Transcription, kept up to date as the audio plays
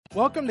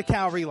Welcome to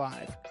Calvary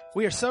Live.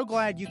 We are so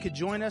glad you could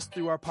join us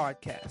through our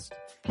podcast.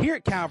 Here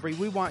at Calvary,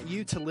 we want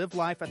you to live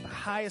life at the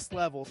highest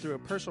level through a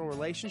personal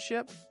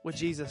relationship with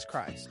Jesus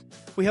Christ.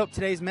 We hope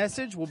today's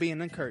message will be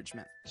an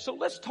encouragement. So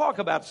let's talk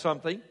about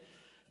something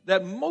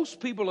that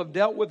most people have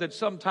dealt with at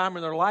some time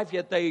in their life,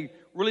 yet they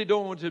really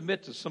don't want to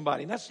admit to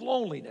somebody, and that's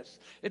loneliness.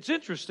 It's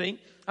interesting.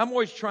 I'm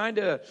always trying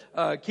to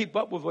keep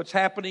up with what's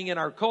happening in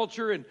our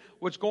culture and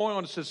what's going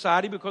on in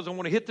society because I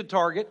want to hit the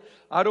target.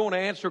 I don't want to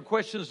answer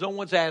questions no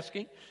one's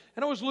asking.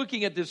 And I was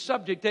looking at this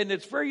subject, and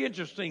it's very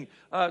interesting.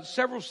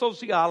 Several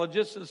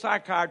sociologists and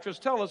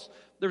psychiatrists tell us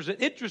there's an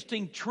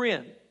interesting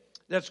trend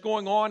that's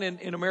going on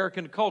in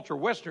American culture,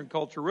 Western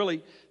culture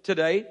really,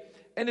 today.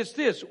 And it's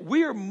this: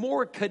 we are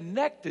more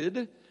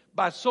connected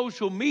by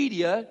social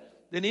media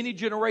than any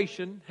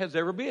generation has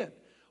ever been.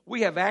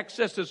 We have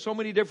access to so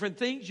many different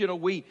things. You know,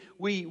 we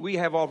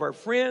have all of our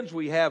friends.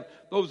 We have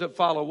those that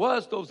follow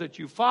us, those that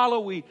you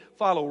follow. We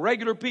follow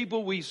regular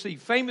people. We see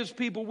famous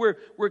people.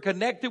 We're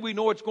connected. We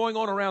know what's going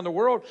on around the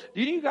world.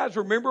 Do you guys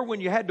remember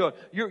when you had to,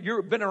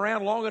 you've been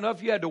around long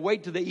enough, you had to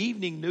wait till the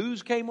evening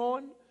news came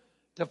on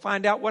to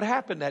find out what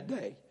happened that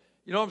day?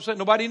 You know what I'm saying?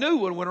 Nobody knew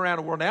what went around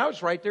the world. Now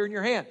it's right there in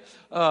your hand.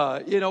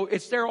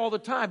 It's there all the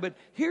time. But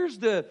here's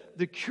the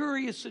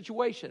curious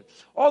situation.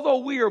 Although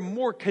we are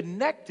more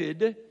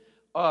connected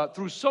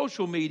through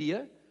social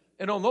media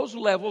and on those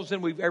levels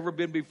than we've ever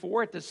been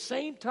before, at the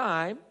same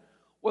time,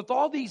 with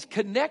all these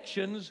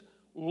connections,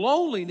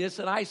 loneliness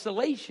and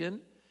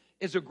isolation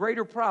is a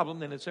greater problem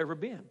than it's ever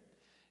been.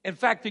 In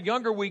fact, the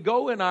younger we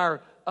go in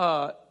the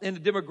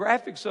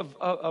demographics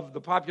of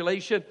the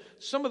population,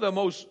 some of the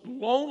most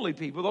lonely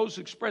people, those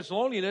who express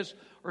loneliness,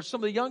 are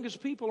some of the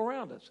youngest people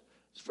around us.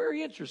 It's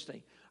very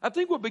interesting. I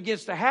think what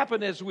begins to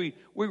happen is we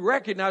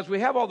recognize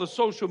we have all the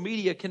social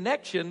media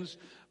connections,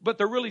 but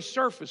they're really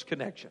surface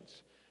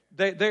connections.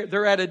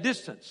 They're at a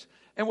distance.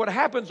 And what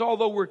happens,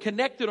 although we're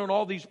connected on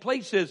all these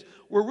places,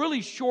 we're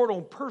really short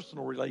on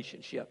personal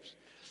relationships.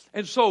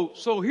 And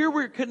so here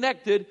we're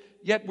connected,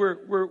 yet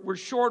we're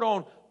short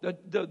on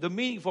the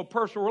meaningful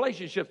personal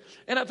relationships.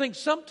 And I think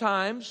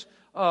sometimes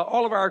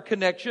all of our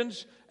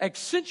connections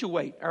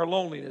accentuate our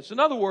loneliness. In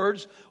other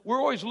words, we're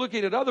always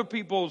looking at other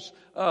people's,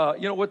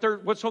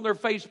 what's on their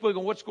Facebook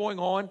and what's going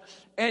on,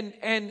 and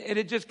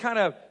it just kind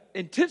of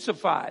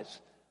intensifies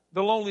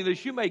the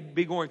loneliness you may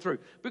be going through.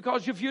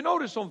 Because if you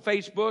notice on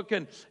Facebook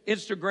and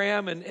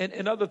Instagram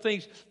and other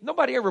things,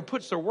 nobody ever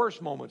puts their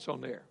worst moments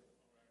on there.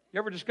 You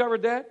ever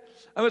discovered that?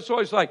 I mean, it's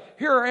always like,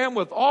 here I am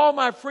with all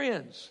my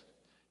friends,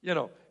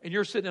 and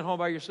you're sitting at home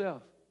by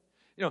yourself.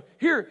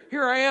 Here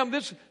I am.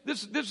 This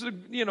is,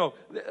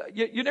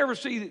 you never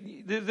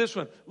see this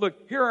one.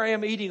 Look, here I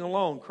am eating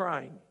alone,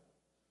 crying.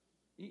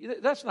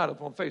 That's not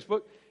up on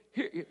Facebook.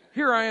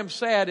 Here I am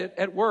sad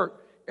at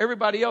work.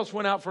 Everybody else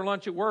went out for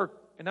lunch at work,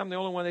 and I'm the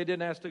only one they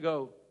didn't ask to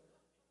go.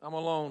 I'm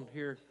alone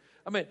here.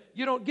 I mean,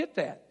 you don't get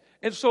that.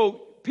 And so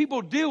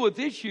people deal with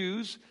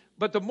issues,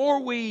 but the more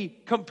we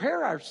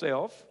compare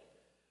ourselves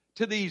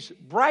to these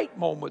bright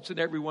moments in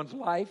everyone's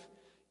life,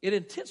 it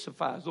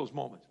intensifies those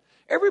moments.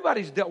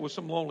 Everybody's dealt with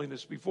some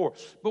loneliness before.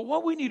 But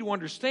what we need to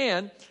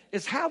understand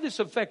is how this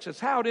affects us,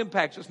 how it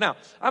impacts us. Now,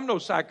 I'm no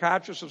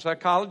psychiatrist or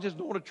psychologist,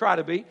 don't want to try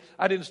to be.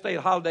 I didn't stay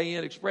at Holiday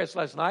Inn Express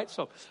last night,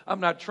 so I'm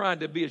not trying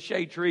to be a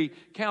shade tree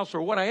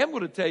counselor. What I am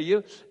going to tell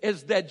you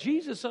is that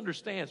Jesus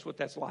understands what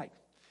that's like.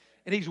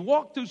 And he's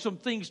walked through some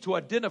things to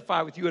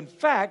identify with you. In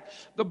fact,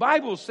 the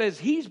Bible says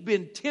he's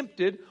been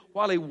tempted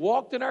while he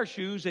walked in our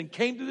shoes and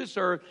came to this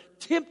earth,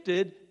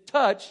 tempted,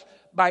 touched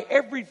by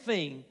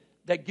everything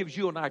that gives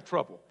you and I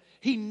trouble.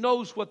 He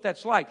knows what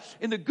that's like.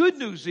 And the good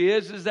news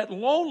is that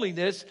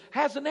loneliness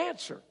has an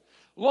answer.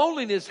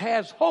 Loneliness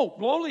has hope.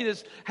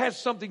 Loneliness has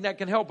something that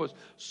can help us.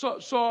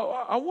 So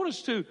I want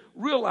us to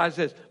realize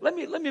this. Let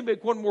me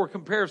make one more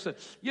comparison.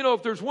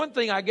 If there's one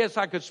thing I guess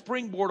I could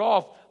springboard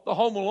off the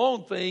Home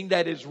Alone thing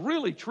that is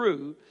really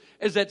true,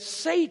 is that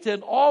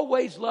Satan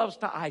always loves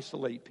to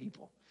isolate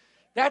people.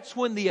 That's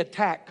when the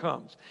attack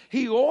comes.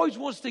 He always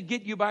wants to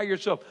get you by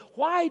yourself.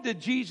 Why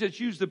did Jesus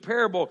use the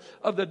parable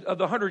of the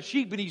 100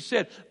 sheep? And he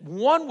said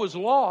one was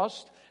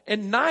lost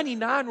and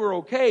 99 were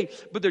okay,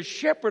 but the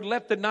shepherd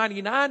left the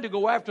 99 to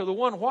go after the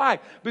one. Why?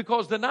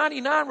 Because the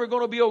 99 were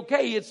going to be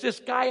okay. It's this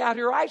guy out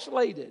here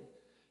isolated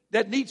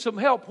that needs some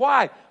help.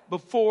 Why?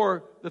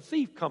 Before the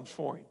thief comes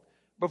for him.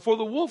 Before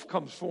the wolf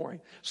comes for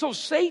him. So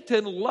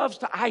Satan loves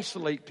to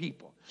isolate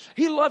people.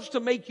 He loves to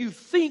make you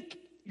think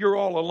you're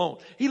all alone.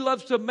 He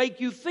loves to make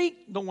you think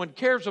no one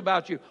cares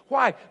about you.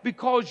 Why?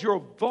 Because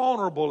you're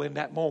vulnerable in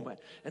that moment.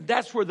 And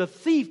that's where the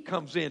thief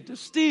comes in, to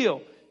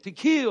steal, to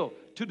kill,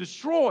 to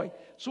destroy.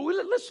 So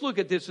let's look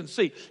at this and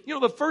see.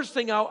 The first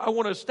thing I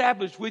want to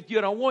establish with you,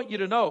 and I want you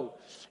to know,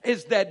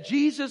 is that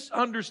Jesus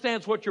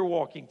understands what you're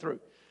walking through.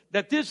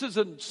 That this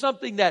isn't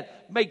something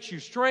that makes you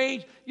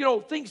strange.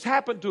 Things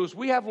happen to us.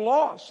 We have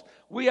loss.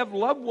 We have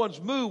loved ones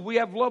move. We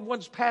have loved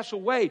ones pass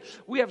away.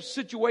 We have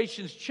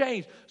situations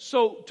change.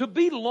 So to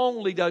be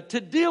lonely,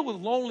 to deal with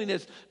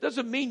loneliness,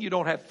 doesn't mean you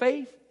don't have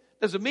faith.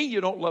 Doesn't mean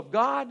you don't love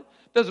God.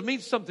 Doesn't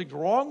mean something's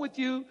wrong with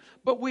you.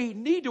 But we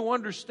need to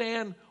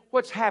understand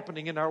what's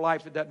happening in our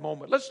life at that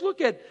moment. Let's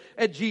look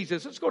at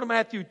Jesus. Let's go to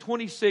Matthew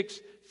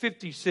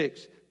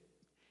 26:56.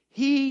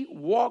 He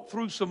walked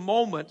through some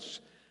moments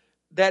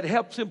that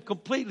helps him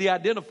completely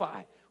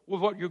identify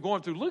with what you're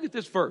going through. Look at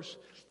this verse.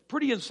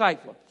 Pretty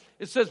insightful.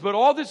 It says, but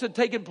all this had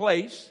taken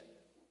place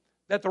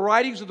that the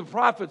writings of the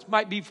prophets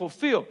might be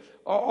fulfilled.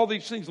 All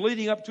these things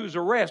leading up to his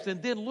arrest.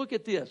 And then look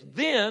at this.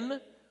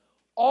 Then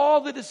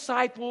all the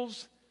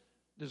disciples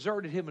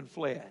deserted him and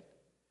fled.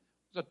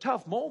 It was a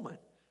tough moment.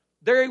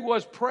 There he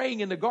was praying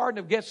in the Garden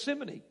of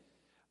Gethsemane.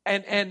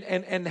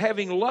 And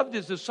having loved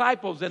his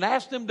disciples and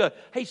asked them to,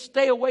 hey,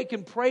 stay awake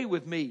and pray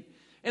with me.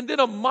 And then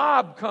a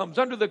mob comes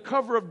under the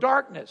cover of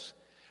darkness.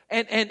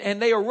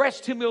 And they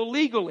arrest him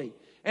illegally.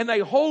 And they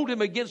hold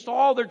him against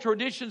all their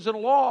traditions and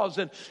laws.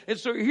 And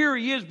so here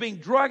he is being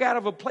dragged out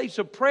of a place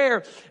of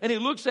prayer. And he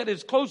looks at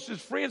his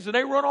closest friends and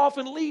they run off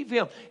and leave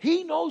him.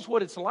 He knows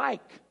what it's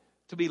like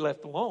to be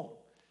left alone.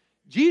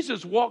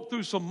 Jesus walked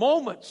through some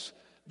moments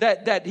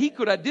that he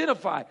could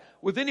identify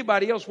with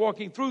anybody else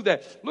walking through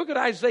that. Look at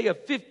Isaiah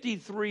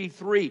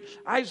 53:3.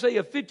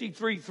 Isaiah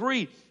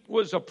 53:3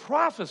 was a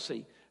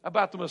prophecy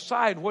about the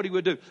Messiah and what he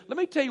would do. Let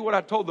me tell you what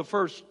I told the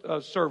first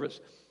service.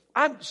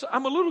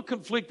 I'm a little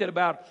conflicted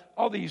about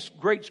all these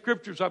great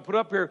scriptures I put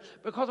up here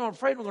because I'm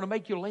afraid I'm going to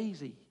make you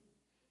lazy.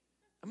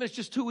 I mean, it's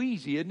just too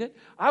easy, isn't it?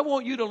 I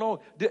want you to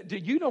know. Do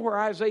you know where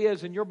Isaiah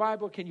is in your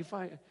Bible? Can you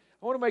find it?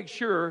 I want to make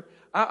sure.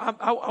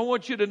 I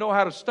want you to know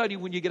how to study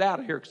when you get out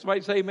of here. Can somebody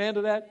say amen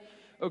to that?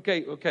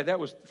 Okay. That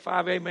was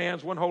 5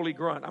 amens, 1 holy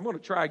grunt. I'm going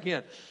to try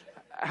again.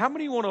 How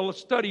many want to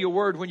study a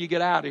word when you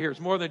get out of here? It's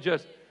more than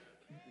just,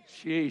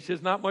 sheesh,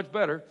 it's not much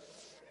better.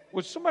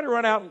 Would somebody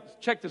run out and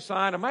check the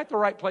sign? Am I at the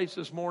right place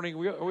this morning?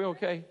 Are we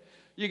okay?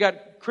 You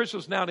got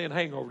Christmas now and then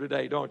hangover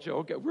today, don't you?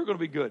 Okay, we're going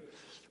to be good.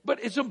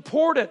 But it's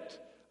important.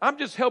 I'm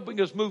just helping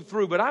us move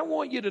through. But I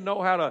want you to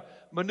know how to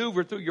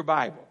maneuver through your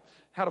Bible,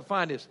 how to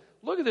find this.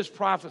 Look at this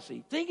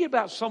prophecy. Thinking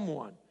about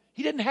someone.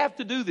 He didn't have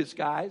to do this,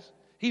 guys.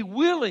 He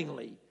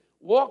willingly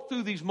walked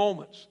through these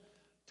moments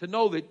to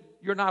know that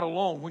you're not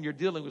alone when you're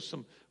dealing with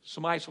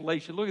some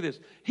isolation. Look at this.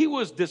 He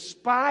was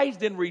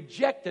despised and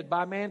rejected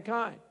by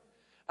mankind.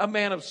 A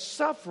man of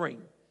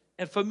suffering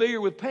and familiar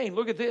with pain.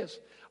 Look at this.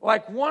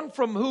 Like one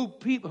from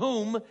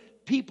whom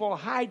people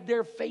hide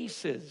their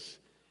faces.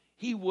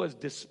 He was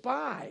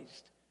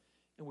despised,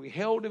 and we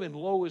held him in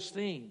low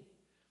esteem.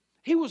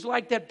 He was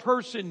like that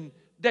person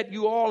that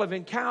you all have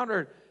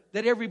encountered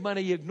that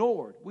everybody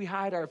ignored. We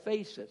hide our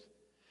faces.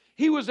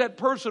 He was that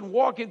person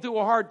walking through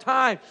a hard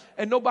time,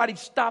 and nobody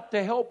stopped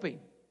to help him.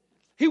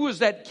 He was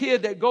that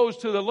kid that goes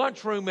to the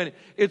lunchroom, and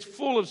it's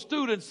full of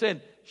students, and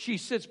she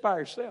sits by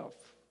herself.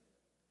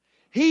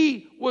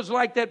 He was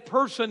like that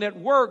person at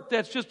work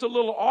that's just a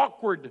little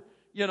awkward,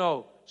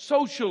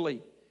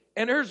 socially.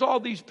 And there's all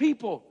these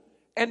people,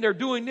 and they're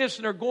doing this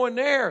and they're going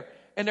there,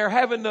 and they're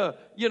having the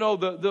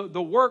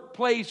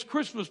workplace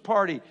Christmas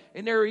party,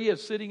 and there he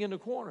is sitting in the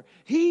corner.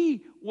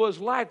 He was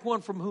like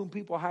one from whom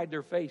people hide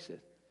their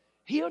faces.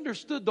 He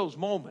understood those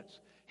moments.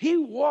 He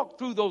walked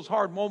through those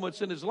hard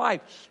moments in his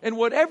life. And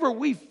whatever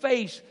we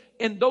face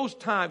in those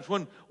times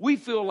when we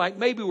feel like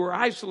maybe we're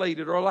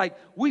isolated or like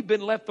we've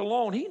been left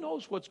alone, he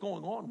knows what's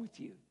going on with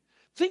you.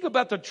 Think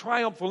about the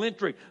triumphal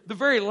entry, the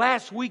very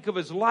last week of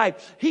his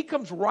life. He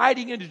comes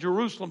riding into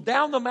Jerusalem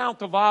down the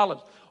Mount of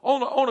Olives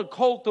on a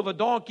colt of a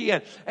donkey,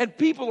 and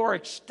people are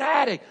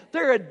ecstatic.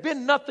 There had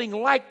been nothing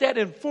like that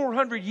in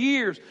 400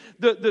 years.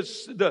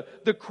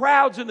 The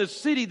crowds in the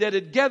city that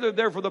had gathered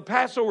there for the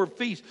Passover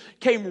feast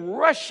came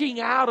rushing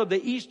out of the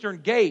eastern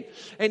gate.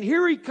 And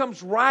here he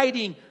comes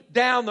riding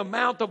down the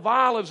Mount of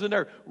Olives, and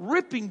they're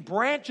ripping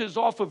branches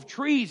off of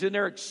trees in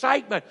their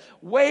excitement,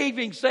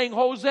 waving, saying,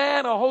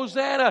 Hosanna,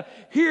 Hosanna.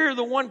 Here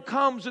the one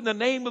comes in the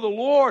name of the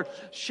Lord,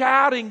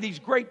 shouting these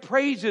great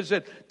praises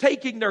and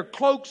taking their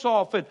cloaks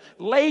off and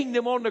laying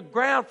them on the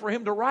ground for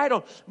him to ride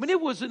on. I mean, it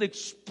was an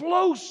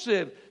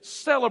explosive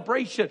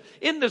celebration.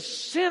 In the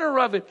center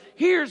of it,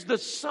 here's the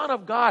Son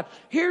of God.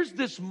 Here's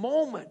this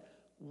moment.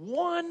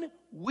 1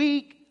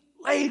 week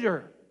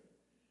later,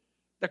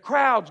 the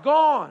crowd's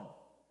gone.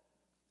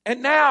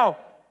 And now,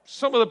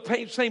 some of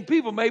the same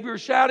people maybe are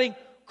shouting,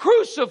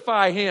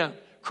 crucify him,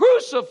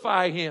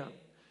 crucify him.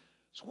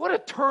 So what a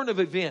turn of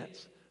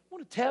events. I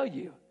want to tell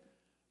you,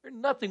 there's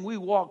nothing we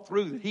walk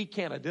through that he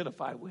can't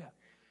identify with.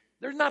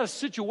 There's not a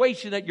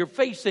situation that you're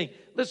facing,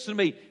 listen to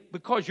me,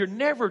 because you're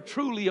never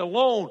truly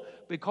alone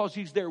because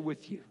he's there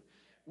with you.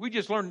 We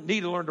just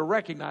need to learn to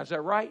recognize that,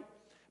 right?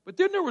 But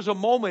then there was a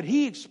moment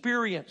he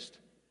experienced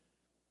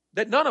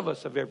that none of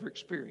us have ever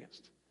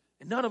experienced,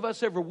 and none of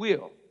us ever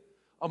will.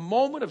 A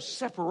moment of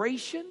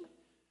separation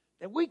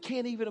that we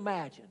can't even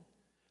imagine.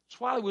 It's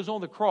while he was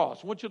on the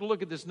cross. I want you to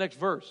look at this next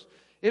verse.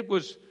 It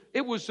was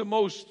the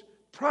most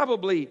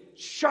probably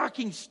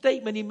shocking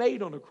statement he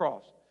made on the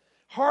cross.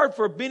 Hard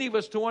for many of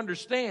us to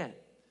understand.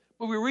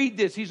 But we read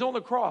this. He's on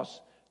the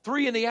cross,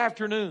 3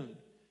 p.m.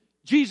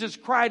 Jesus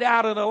cried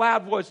out in a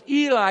loud voice,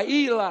 Eli,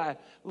 Eli,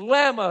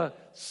 lama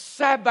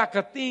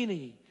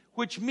sabachthani,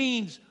 which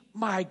means,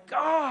 my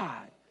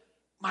God,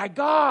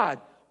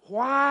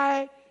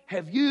 why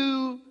have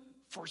you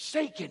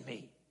forsaken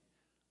me.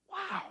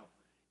 Wow.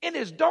 In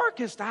his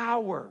darkest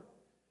hour,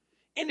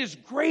 in his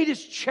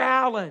greatest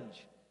challenge,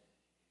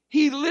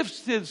 he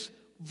lifts his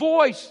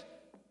voice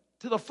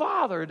to the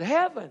Father in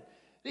heaven.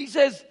 He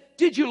says,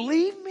 did you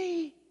leave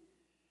me?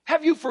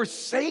 Have you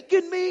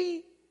forsaken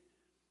me?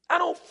 I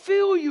don't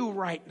feel you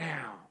right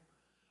now.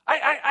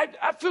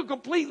 I feel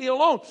completely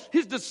alone.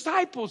 His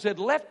disciples had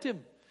left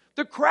him.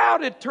 The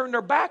crowd had turned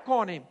their back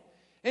on him.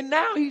 And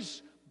now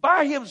he's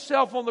by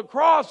himself on the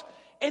cross.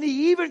 And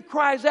he even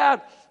cries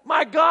out,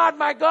 my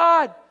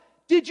God,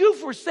 did you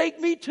forsake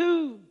me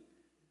too?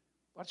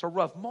 That's a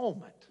rough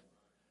moment.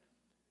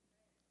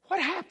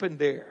 What happened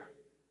there?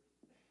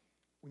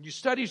 When you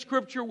study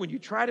Scripture, when you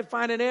try to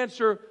find an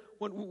answer,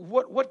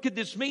 what could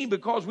this mean?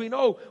 Because we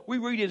know, we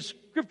read in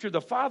Scripture,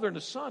 the Father and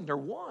the Son, they're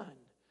one.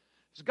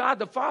 It's God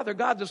the Father,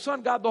 God the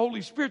Son, God the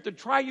Holy Spirit. The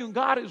triune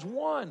God is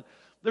one.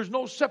 There's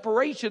no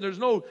separation. There's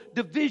no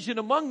division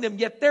among them.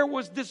 Yet there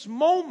was this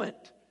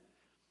moment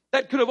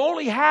that could have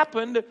only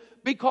happened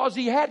because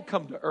he had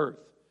come to earth.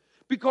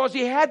 Because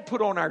he had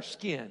put on our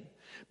skin.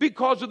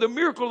 Because of the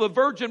miracle of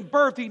the virgin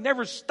birth, he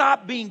never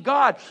stopped being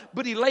God,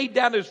 but he laid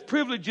down his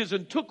privileges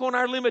and took on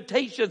our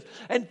limitations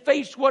and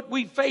faced what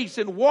we face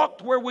and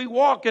walked where we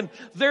walk. And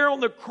there on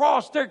the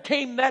cross, there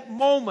came that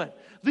moment.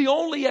 The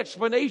only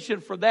explanation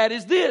for that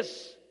is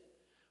this: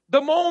 the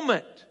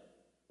moment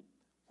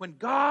when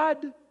God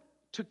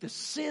took the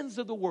sins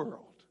of the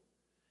world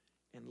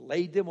and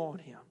laid them on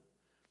him.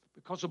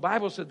 Because the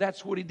Bible said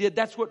that's what he did.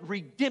 That's what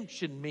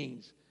redemption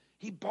means.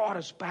 He bought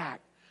us back.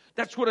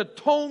 That's what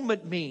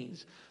atonement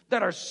means.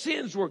 That our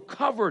sins were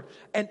covered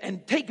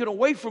and taken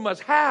away from us.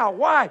 How?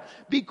 Why?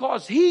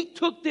 Because he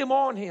took them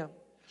on him.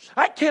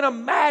 I can't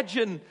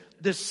imagine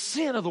the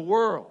sin of the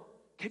world.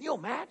 Can you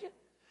imagine?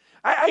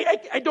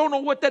 I don't know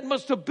what that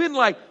must have been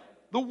like.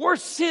 The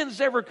worst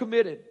sins ever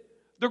committed.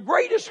 The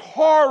greatest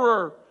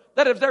horror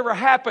that has ever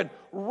happened.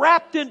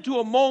 Wrapped into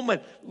a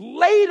moment.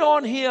 Laid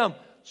on him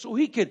so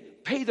he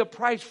could pay the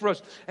price for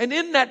us. And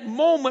in that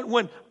moment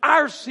when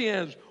our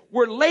sins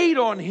were laid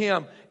on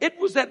him, it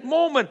was that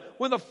moment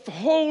when the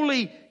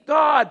holy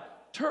God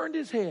turned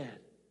his head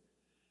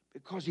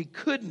because he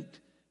couldn't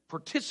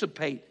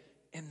participate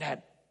in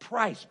that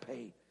price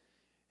paid.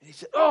 And he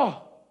said,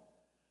 oh,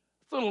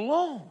 I feel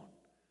alone.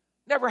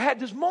 Never had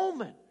this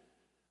moment.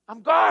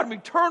 I'm God, I'm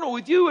eternal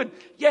with you. And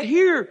yet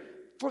here,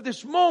 for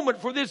this moment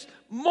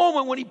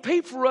when he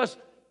paid for us,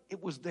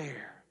 it was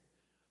there.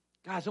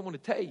 Guys, I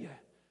want to tell you,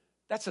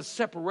 that's a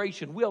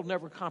separation we'll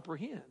never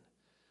comprehend.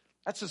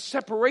 That's a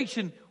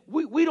separation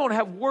we don't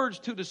have words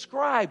to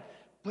describe.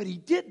 But he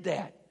did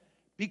that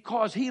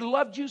because he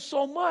loved you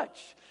so much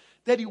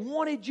that he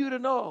wanted you to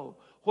know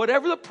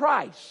whatever the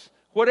price,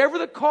 whatever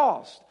the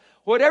cost,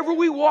 whatever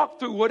we walk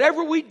through,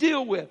 whatever we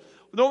deal with,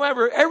 no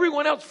matter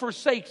everyone else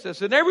forsakes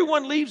us and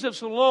everyone leaves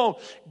us alone,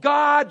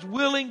 God's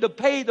willing to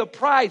pay the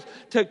price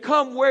to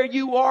come where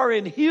you are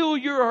and heal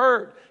your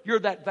hurt. You're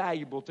that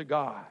valuable to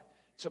God.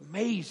 It's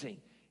amazing.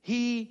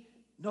 He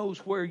knows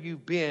where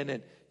you've been,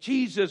 and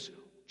Jesus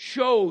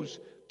chose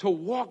to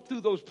walk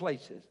through those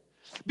places.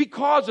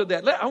 Because of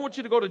that, I want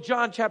you to go to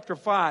John chapter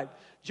 5.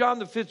 John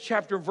the 5th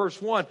chapter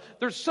verse 1.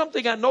 There's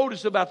something I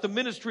notice about the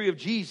ministry of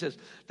Jesus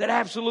that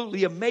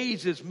absolutely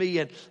amazes me,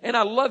 and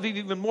I love him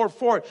even more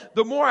for it.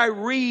 The more I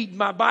read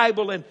my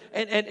Bible and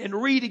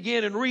read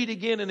again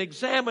and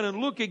examine and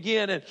look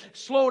again and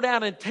slow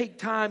down and take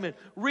time and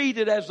read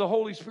it as the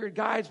Holy Spirit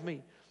guides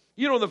me.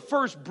 You know, the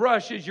first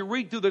brush as you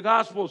read through the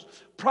Gospels,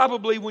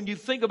 probably when you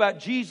think about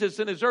Jesus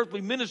and his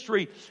earthly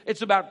ministry,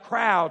 it's about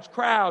crowds.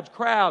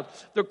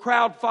 The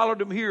crowd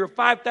followed him here.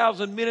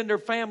 5,000 men and their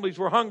families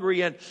were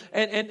hungry,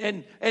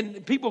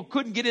 and people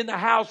couldn't get in the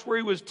house where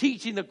he was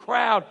teaching. The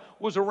crowd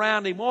was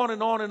around him, on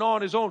and on and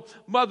on. His own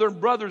mother and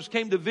brothers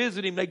came to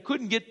visit him. They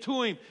couldn't get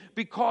to him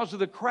because of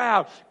the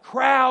crowd.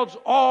 Crowds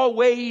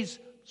always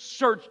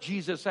search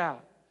Jesus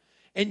out.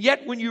 And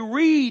yet when you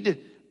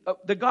read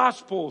the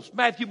Gospels,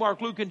 Matthew, Mark,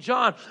 Luke, and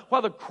John,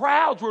 while the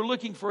crowds were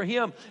looking for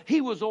him,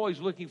 he was always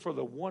looking for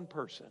the one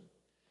person.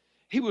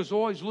 He was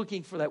always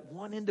looking for that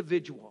one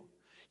individual.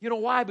 You know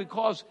why?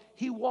 Because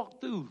he walked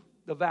through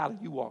the valley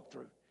you walked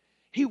through.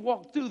 He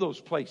walked through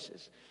those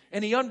places,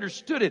 and he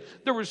understood it.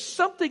 There was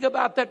something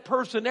about that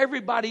person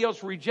everybody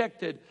else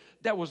rejected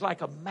that was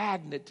like a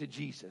magnet to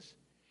Jesus.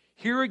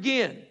 Here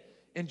again,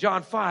 in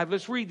John 5,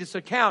 let's read this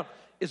account,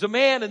 is a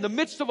man in the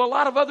midst of a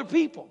lot of other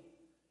people.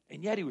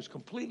 And yet he was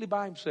completely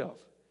by himself.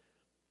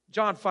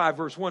 John 5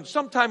 verse 1.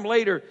 Sometime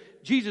later,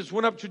 Jesus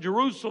went up to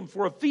Jerusalem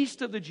for a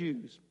feast of the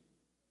Jews.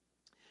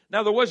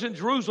 Now there was in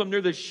Jerusalem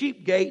near the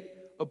sheep gate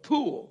a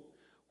pool,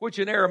 which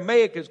in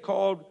Aramaic is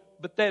called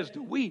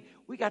Bethesda. We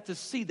got to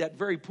see that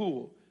very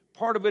pool.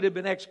 Part of it had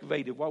been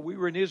excavated while we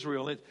were in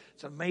Israel.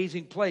 It's an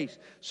amazing place.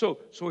 So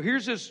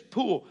here's this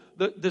pool,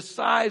 the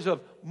size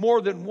of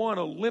more than one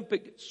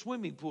Olympic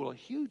swimming pool, a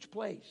huge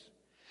place.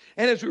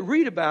 And as we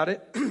read about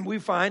it, we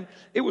find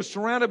it was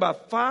surrounded by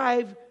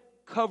 5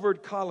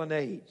 covered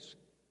colonnades.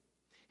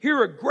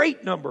 Here a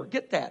great number,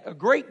 get that, a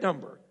great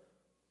number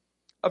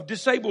of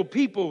disabled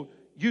people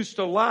used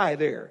to lie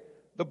there.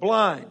 The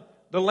blind,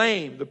 the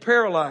lame, the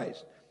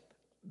paralyzed,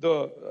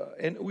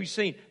 and we've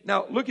seen.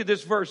 Now look at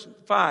this verse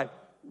 5.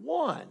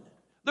 One.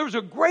 There was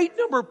a great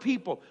number of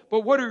people,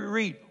 but what do we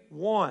read?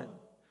 One.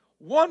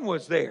 One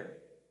was there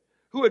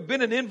who had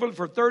been an invalid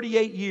for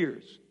 38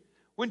 years.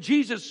 When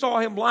Jesus saw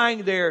him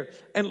lying there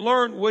and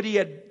learned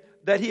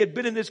that he had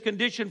been in this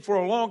condition for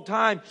a long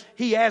time,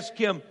 he asked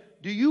him,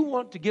 "Do you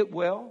want to get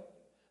well?"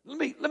 Let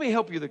me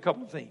help you with a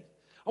couple of things.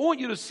 I want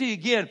you to see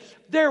again,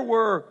 there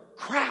were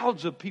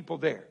crowds of people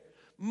there.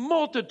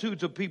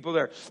 Multitudes of people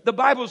there. The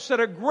Bible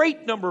said a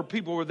great number of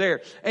people were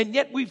there. And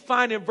yet we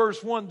find in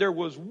verse 1, there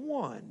was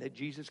one that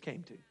Jesus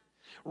came to.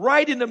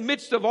 Right in the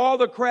midst of all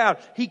the crowd,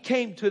 he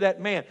came to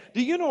that man.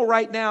 Do you know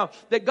right now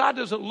that God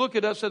doesn't look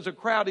at us as a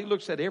crowd? He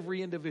looks at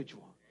every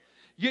individual.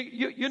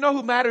 You know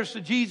who matters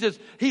to Jesus?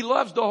 He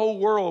loves the whole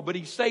world, but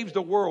he saves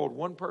the world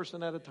one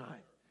person at a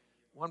time.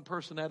 One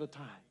person at a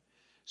time.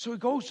 So he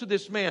goes to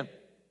this man.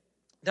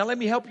 Now let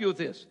me help you with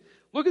this.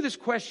 Look at this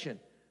question.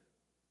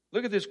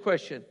 Look at this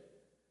question.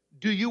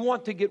 Do you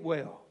want to get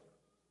well?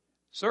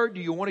 Sir, do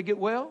you want to get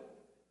well?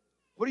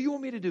 What do you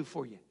want me to do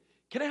for you?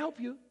 Can I help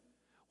you?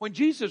 When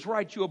Jesus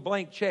writes you a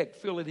blank check,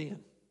 fill it in.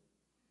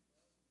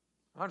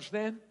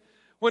 Understand?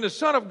 When the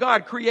Son of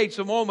God creates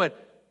a moment,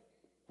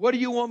 what do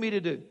you want me to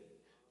do?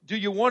 Do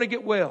you want to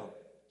get well?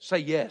 Say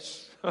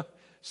yes.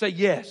 Say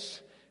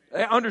yes.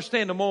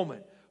 Understand the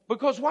moment.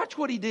 Because watch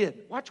what he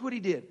did. Watch what he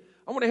did.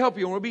 I want to help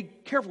you. I want to be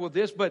careful with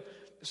this. But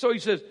so he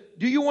says,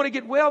 do you want to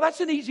get well?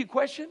 That's an easy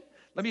question.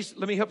 Let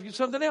me help you with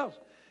something else.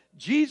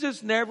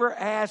 Jesus never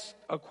asked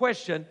a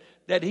question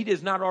that he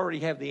does not already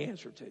have the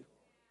answer to.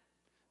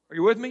 Are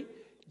you with me?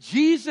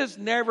 Jesus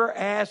never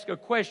asked a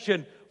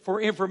question for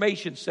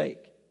information's sake.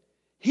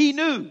 He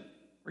knew,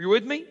 are you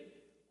with me,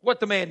 what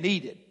the man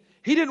needed.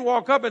 He didn't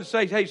walk up and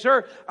say, "Hey,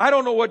 sir, I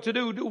don't know what to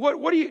do.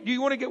 What do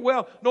you want to get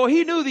well?" No,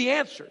 he knew the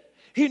answer.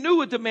 He knew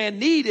what the man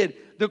needed.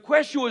 The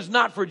question was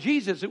not for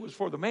Jesus, it was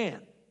for the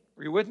man.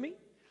 Are you with me?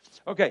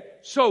 Okay,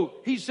 so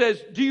he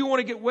says, "Do you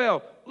want to get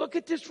well?" Look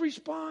at this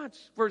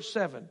response, verse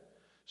 7.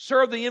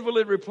 "Sir," the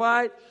invalid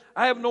replied,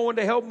 "I have no one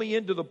to help me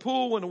into the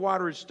pool when the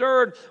water is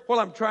stirred. While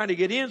I'm trying to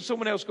get in,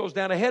 someone else goes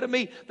down ahead of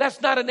me."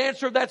 That's not an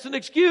answer, that's an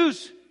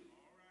excuse.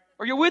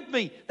 Are you with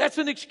me? That's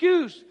an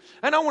excuse.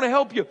 And I want to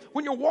help you.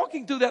 When you're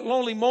walking through that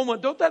lonely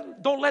moment,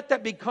 don't let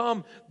that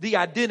become the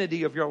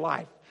identity of your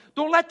life.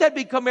 Don't let that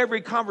become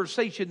every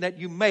conversation that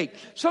you make.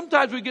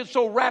 Sometimes we get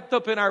so wrapped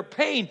up in our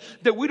pain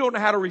that we don't know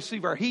how to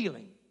receive our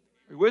healing.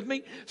 Are you with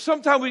me?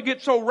 Sometimes we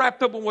get so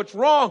wrapped up in what's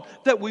wrong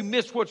that we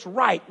miss what's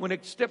right when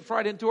it steps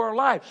right into our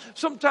life.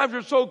 Sometimes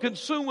we're so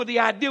consumed with the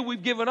idea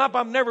we've given up,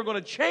 I'm never going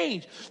to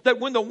change,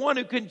 that when the one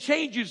who can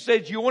change you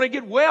says, "You want to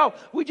get well?"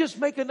 we just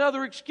make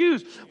another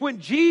excuse. When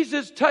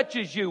Jesus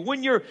touches you,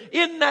 when you're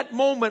in that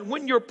moment,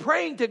 when you're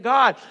praying to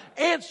God,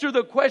 answer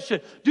the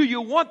question, do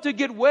you want to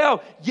get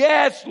well?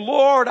 Yes,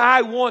 Lord,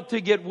 I want to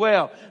get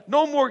well.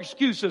 No more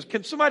excuses.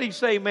 Can somebody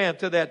say amen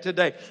to that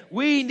today?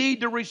 We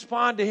need to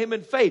respond to him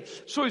in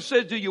faith. So he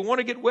says, "Do you want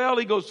to get well?"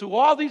 He goes through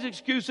all these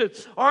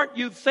excuses. Aren't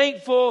you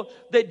thankful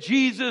that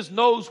Jesus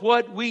knows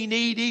what we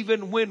need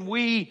even when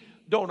we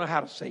don't know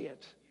how to say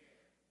it?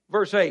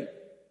 Verse 8,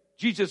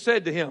 Jesus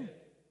said to him,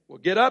 "Well,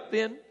 get up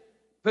then,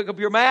 pick up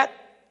your mat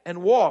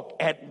and walk."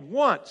 At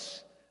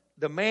once,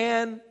 the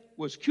man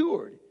was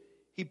cured.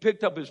 He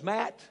picked up his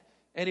mat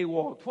and he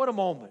walked. What a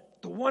moment.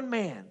 The one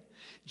man.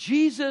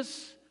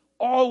 Jesus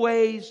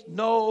always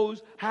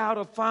knows how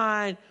to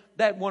find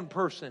that one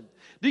person.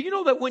 Do you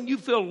know that when you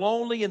feel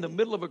lonely in the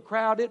middle of a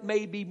crowd, it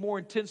may be more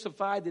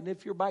intensified than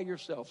if you're by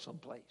yourself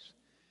someplace?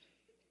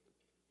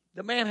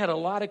 The man had a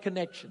lot of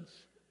connections.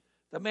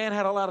 The man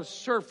had a lot of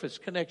surface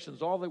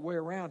connections all the way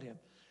around him.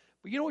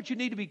 But you know what you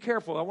need to be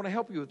careful? I want to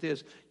help you with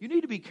this. You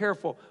need to be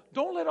careful.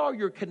 Don't let all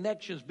your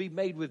connections be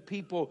made with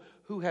people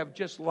who have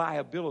just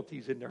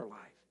liabilities in their life.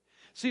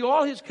 See,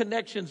 all his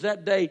connections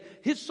that day,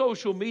 his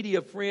social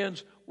media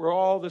friends were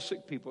all the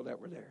sick people that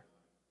were there.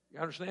 You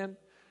understand?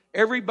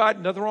 Everybody,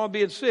 nothing wrong with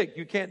being sick.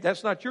 You can't,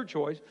 that's not your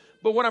choice.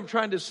 But what I'm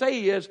trying to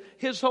say is,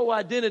 his whole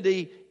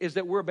identity is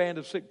that we're a band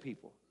of sick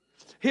people.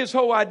 His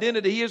whole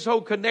identity, his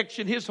whole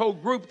connection, his whole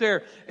group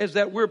there is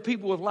that we're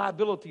people with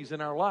liabilities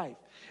in our life.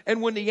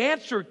 And when the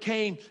answer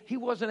came, he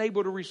wasn't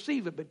able to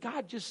receive it, but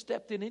God just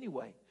stepped in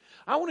anyway.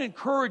 I want to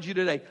encourage you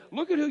today.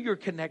 Look at who your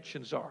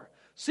connections are.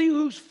 See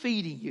who's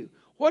feeding you.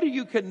 What are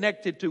you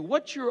connected to?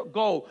 What's your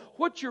goal?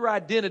 What's your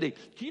identity?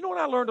 You know what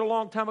I learned a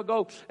long time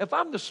ago? If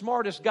I'm the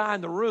smartest guy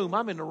in the room,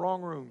 I'm in the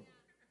wrong room.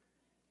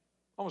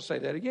 I'm going to say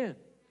that again.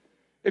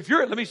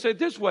 Let me say it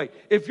this way.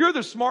 If you're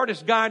the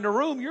smartest guy in the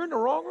room, you're in the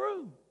wrong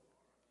room.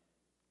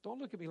 Don't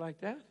look at me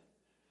like that.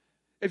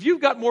 If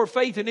you've got more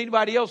faith than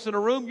anybody else in the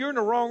room, you're in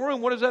the wrong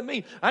room. What does that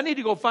mean? I need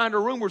to go find a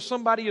room where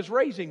somebody is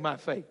raising my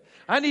faith.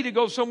 I need to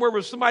go somewhere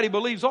where somebody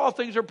believes all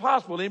things are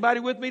possible. Anybody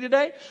with me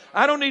today?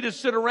 I don't need to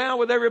sit around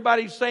with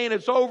everybody saying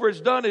it's over,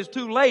 it's done, it's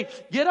too late.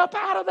 Get up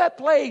out of that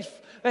place.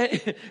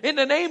 In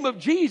the name of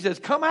Jesus,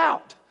 come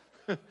out.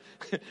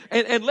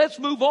 and let's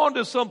move on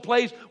to some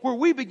place where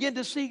we begin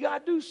to see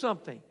God do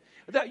something.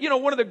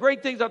 One of the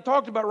great things I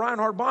talked about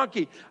Reinhard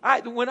Bonnke,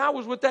 when I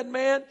was with that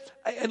man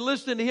and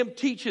listening to him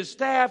teach his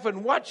staff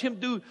and watch him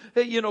do,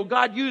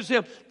 God use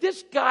him,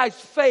 this guy's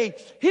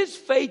faith, his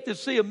faith to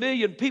see 1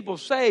 million people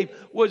saved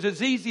was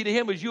as easy to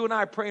him as you and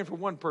I praying for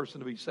one person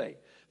to be saved.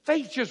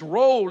 Faith just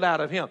rolled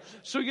out of him.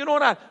 So you know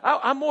what?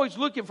 I'm always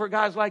looking for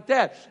guys like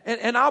that.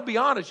 And I'll be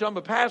honest, I'm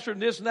a pastor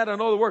and this and that, I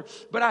know the word.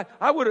 But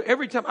I would,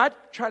 every time, I'd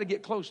try to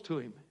get close to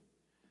him.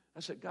 I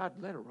said, God,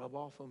 let it rub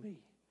off on me.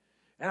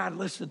 And I'd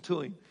listen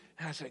to him.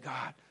 And I said,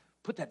 God,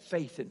 put that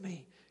faith in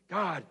me.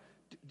 God,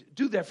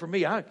 do that for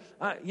me. I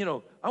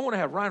want to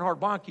have Reinhard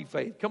Bonnke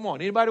faith. Come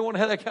on, anybody want to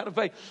have that kind of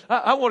faith?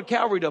 I want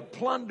Calvary to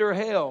plunder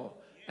hell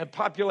and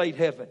populate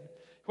heaven.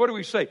 What do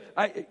we say?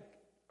 Are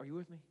you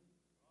with me?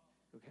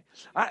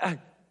 Okay.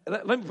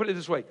 Let me put it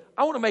this way.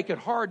 I want to make it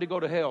hard to go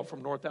to hell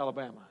from North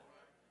Alabama.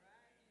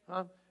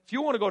 Huh? If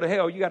you want to go to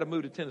hell, you got to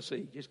move to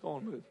Tennessee. Just go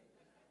and move.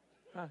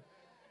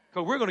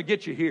 Because we're going to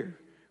get you here.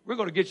 We're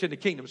going to get you in the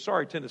kingdom.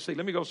 Sorry, Tennessee.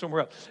 Let me go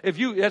somewhere else.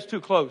 That's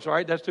too close, all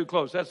right? That's too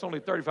close. That's only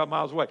 35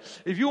 miles away.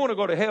 If you want to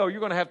go to hell, you're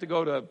going to have to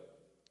go to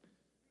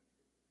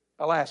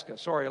Alaska.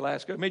 Sorry,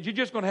 Alaska. I mean, you're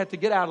just going to have to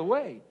get out of the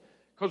way.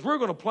 Because we're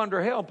going to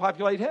plunder hell and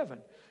populate heaven.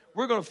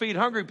 We're going to feed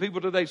hungry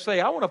people till they say,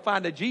 I want to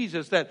find a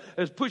Jesus that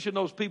is pushing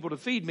those people to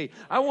feed me.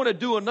 I want to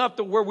do enough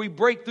to where we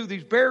break through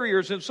these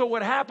barriers. And so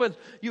what happens,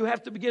 you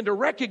have to begin to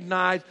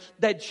recognize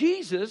that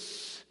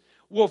Jesus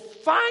will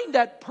find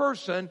that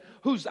person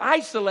who's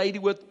isolated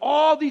with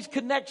all these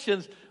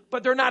connections,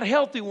 but they're not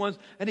healthy ones.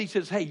 And he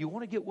says, hey, you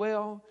want to get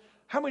well?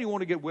 How many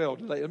want to get well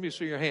today? Let me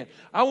see your hand.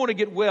 I want to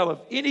get well of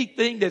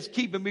anything that's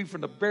keeping me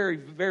from the very,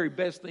 very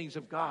best things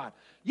of God.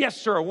 Yes,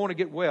 sir, I want to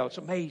get well. It's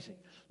amazing.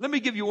 Let me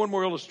give you one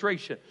more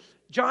illustration.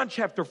 John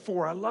chapter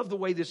 4, I love the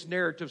way this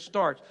narrative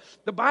starts.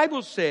 The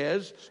Bible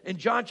says, in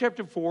John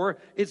chapter 4,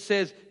 it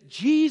says,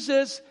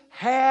 Jesus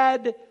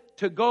had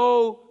to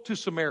go to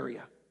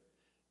Samaria.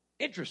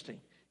 Interesting.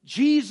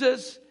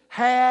 Jesus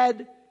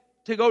had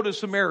to go to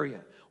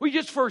Samaria. We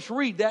just first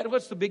read that.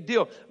 What's the big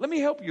deal? Let me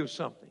help you with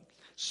something.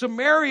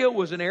 Samaria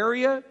was an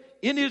area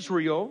in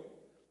Israel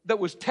that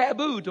was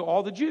taboo to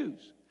all the Jews.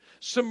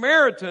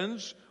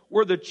 Samaritans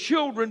were the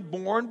children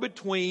born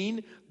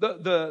between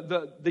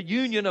the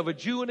union of a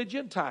Jew and a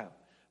Gentile.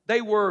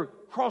 They were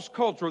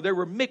cross-cultural. They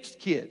were mixed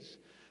kids.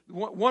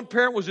 One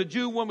parent was a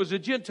Jew, one was a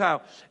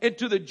Gentile. And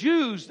to the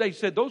Jews, they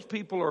said, those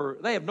people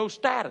they have no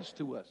status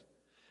to us.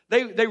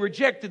 They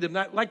rejected them,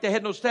 not like they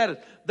had no status.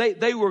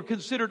 They were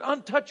considered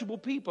untouchable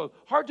people.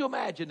 Hard to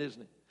imagine,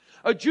 isn't it?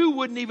 A Jew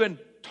wouldn't even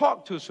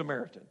talk to a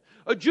Samaritan.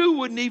 A Jew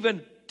wouldn't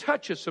even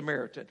touch a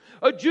Samaritan.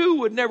 A Jew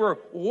would never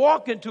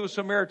walk into a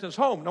Samaritan's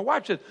home. Now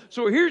watch this.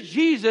 So here's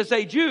Jesus,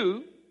 a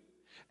Jew,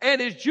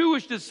 and his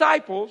Jewish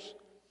disciples,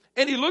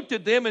 and he looked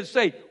at them and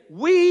said,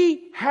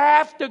 we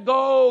have to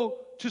go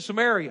to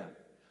Samaria.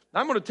 Now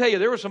I'm going to tell you,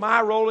 there was some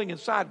eye rolling and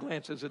side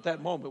glances at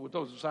that moment with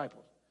those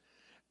disciples.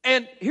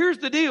 And here's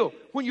the deal.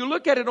 When you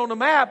look at it on the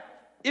map,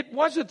 it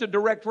wasn't the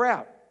direct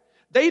route.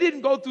 They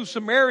didn't go through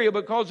Samaria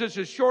because it's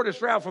the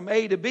shortest route from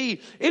A to B.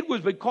 It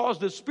was because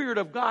the Spirit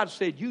of God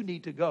said, you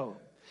need to go.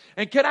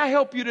 And can I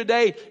help you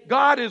today?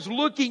 God is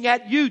looking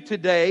at you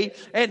today,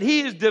 and He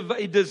is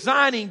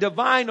designing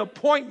divine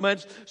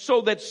appointments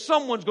so that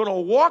someone's going to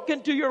walk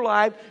into your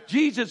life.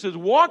 Jesus is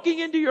walking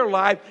into your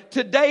life.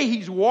 Today,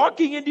 He's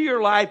walking into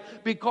your life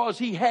because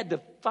He had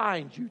to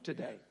find you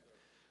today.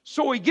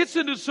 So He gets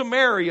into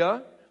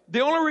Samaria.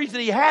 The only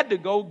reason He had to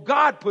go,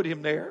 God put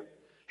Him there.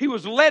 He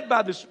was led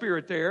by the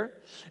Spirit there.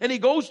 And He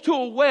goes to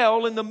a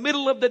well in the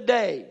middle of the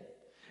day.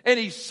 And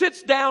He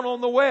sits down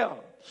on the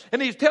well.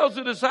 And He tells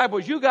the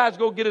disciples, you guys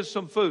go get us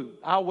some food.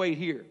 I'll wait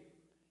here.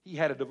 He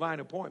had a divine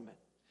appointment.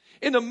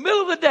 In the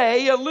middle of the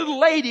day, a little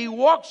lady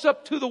walks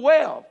up to the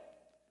well.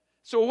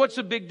 So what's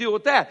the big deal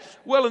with that?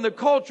 Well, in the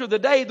culture of the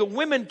day, the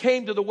women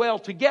came to the well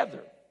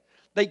together.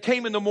 They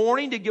came in the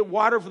morning to get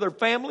water for their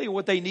family and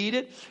what they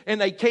needed. And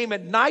they came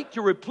at night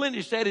to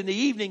replenish that in the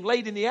evening,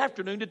 late in the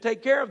afternoon to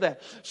take care of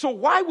that. So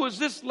why was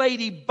this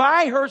lady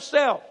by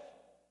herself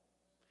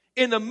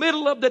in the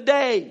middle of the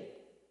day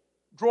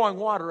drawing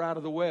water out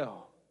of the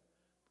well?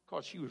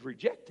 Because she was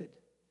rejected.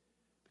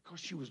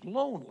 Because she was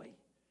lonely.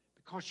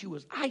 Because she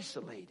was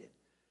isolated.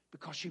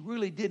 Because she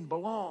really didn't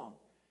belong.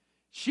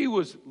 She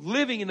was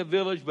living in the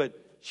village, but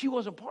she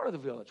wasn't part of the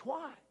village.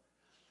 Why?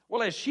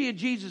 Well, as she and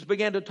Jesus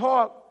began to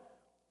talk,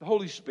 the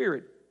Holy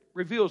Spirit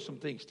revealed some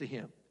things to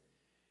him.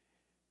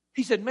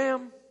 He said,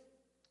 ma'am,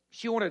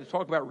 she wanted to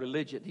talk about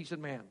religion. He said,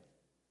 ma'am,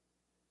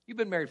 you've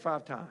been married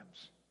 5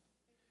 times.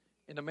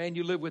 And the man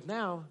you live with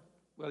now,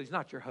 well, he's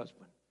not your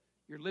husband.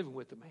 You're living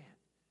with the man.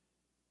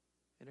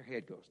 And her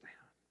head goes down.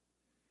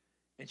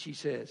 And she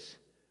says,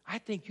 I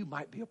think you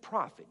might be a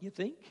prophet. You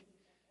think?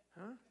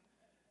 Huh?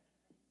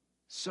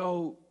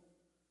 So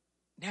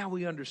now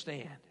we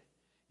understand.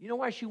 You know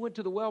why she went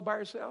to the well by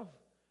herself?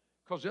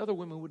 Because the other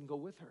women wouldn't go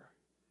with her.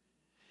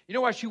 You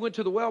know why she went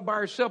to the well by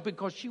herself?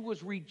 Because she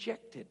was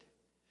rejected.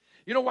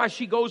 You know why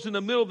she goes in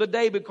the middle of the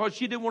day? Because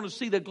she didn't want to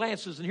see the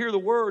glances and hear the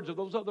words of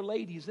those other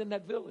ladies in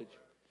that village.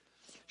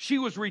 She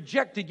was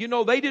rejected. You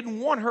know, they didn't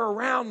want her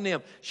around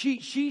them.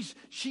 She's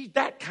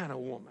that kind of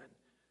woman.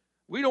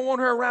 We don't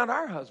want her around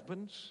our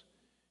husbands.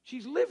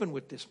 She's living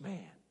with this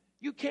man.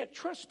 You can't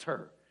trust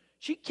her.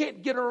 She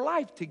can't get her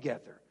life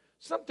together.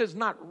 Something's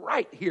not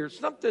right here.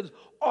 Something's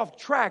off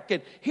track.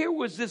 And here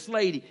was this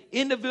lady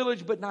in the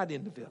village, but not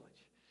in the village.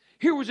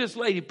 Here was this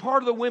lady,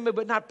 part of the women,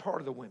 but not part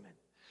of the women.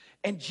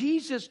 And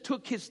Jesus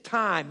took his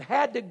time,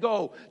 had to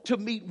go to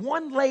meet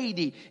one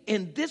lady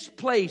in this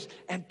place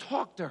and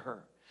talk to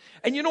her.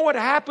 And you know what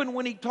happened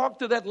when he talked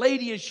to that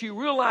lady and she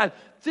realized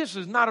this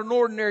is not an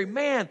ordinary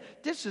man.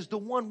 This is the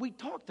one we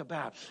talked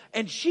about.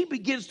 And she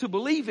begins to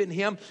believe in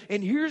him.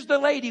 And here's the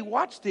lady,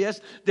 watch this,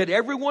 that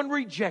everyone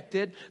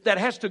rejected, that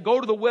has to go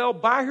to the well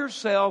by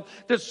herself,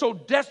 that's so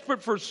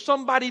desperate for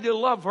somebody to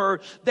love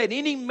her, that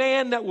any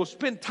man that will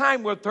spend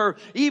time with her,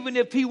 even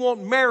if he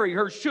won't marry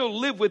her, she'll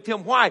live with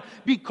him. Why?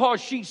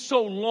 Because she's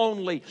so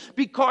lonely.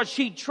 Because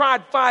she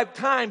tried 5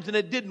 times and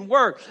it didn't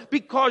work.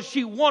 Because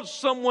she wants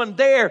someone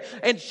there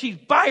and she's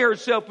by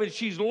herself and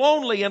she's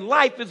lonely and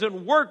life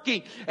isn't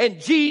working.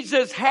 And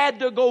Jesus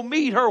had to go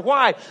meet her.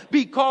 Why?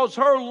 Because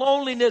her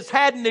loneliness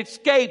hadn't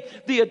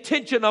escaped the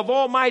attention of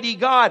Almighty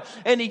God.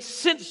 And he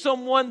sent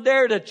someone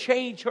there to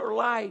change her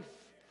life.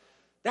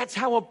 That's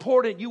how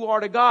important you are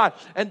to God.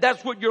 And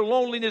that's what your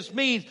loneliness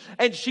means.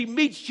 And she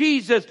meets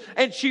Jesus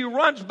and she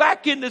runs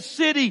back in the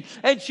city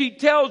and she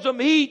tells him,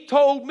 he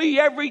told me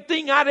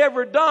everything I'd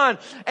ever done.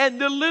 And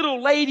the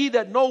little lady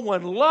that no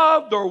one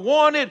loved or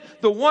wanted,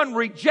 the one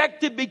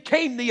rejected,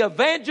 became the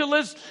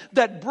evangelist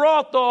that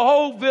brought the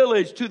whole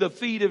village to the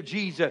feet of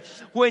Jesus.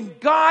 When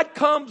God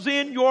comes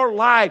in your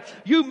life,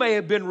 you may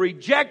have been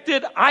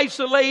rejected,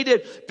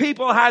 isolated.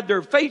 People hide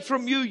their face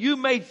from you. You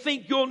may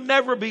think you'll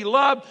never be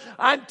loved.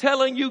 I'm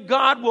telling you,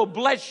 God will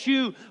bless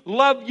you,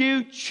 love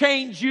you,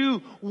 change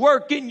you,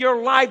 work in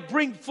your life,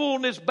 bring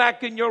fullness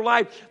back in your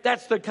life.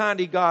 That's the kind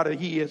of God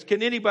he is.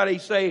 Can anybody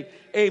say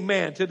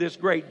amen to this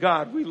great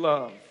God we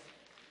love?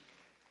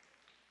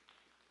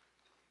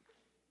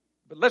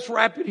 But let's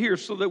wrap it here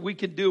so that we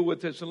can deal with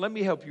this. And let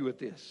me help you with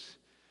this.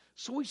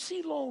 So we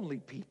see lonely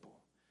people.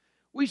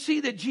 We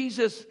see that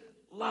Jesus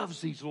loves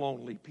these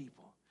lonely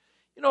people.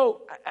 You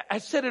know, I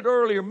said it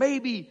earlier,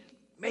 maybe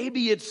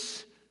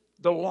it's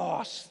the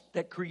loss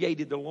that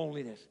created the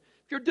loneliness.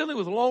 If you're dealing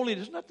with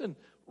loneliness, there's nothing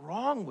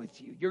wrong with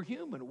you. You're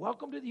human.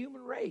 Welcome to the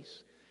human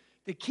race.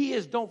 The key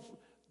is don't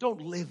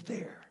live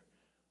there.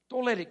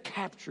 Don't let it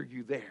capture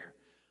you there.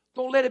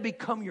 Don't let it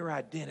become your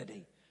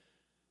identity.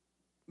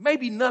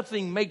 Maybe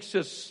nothing makes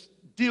us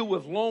deal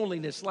with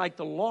loneliness like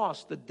the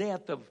loss, the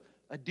death of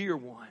a dear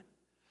one.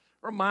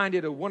 I'm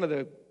reminded of one of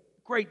the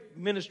great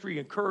ministry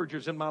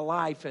encouragers in my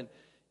life and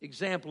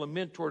example and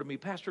mentor to me,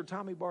 Pastor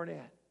Tommy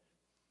Barnett.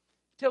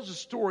 Tells a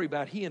story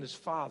about he and his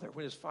father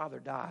when his father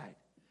died.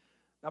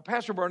 Now,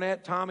 Pastor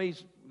Barnett,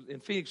 Tommy's in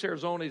Phoenix,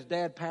 Arizona. His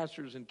dad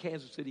pastors in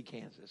Kansas City,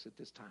 Kansas at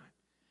this time.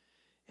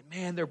 And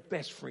man, they're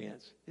best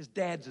friends. His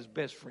dad's his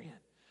best friend.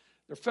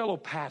 They're fellow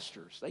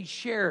pastors. They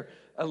share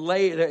a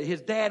layer.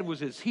 His dad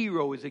was his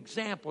hero, his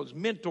example, his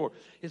mentor,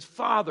 his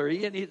father,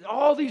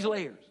 all these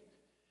layers.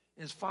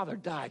 And his father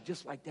died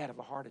just like that of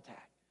a heart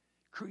attack.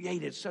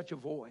 Created such a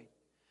void.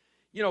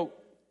 You know,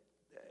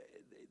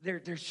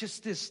 there's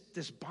just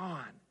this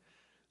bond.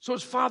 So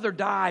his father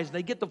dies, and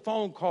they get the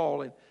phone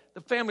call, and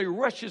the family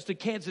rushes to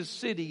Kansas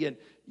City. And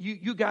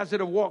you guys that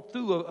have walked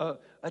through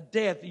a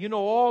death, you know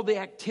all the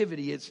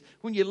activity. It's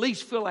when you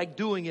least feel like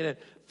doing it, and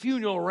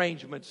funeral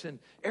arrangements, and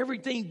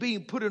everything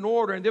being put in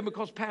order. And then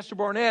because Pastor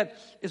Barnett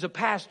is a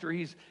pastor,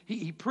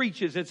 he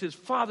preaches. It's his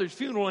father's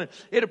funeral, and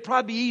it'd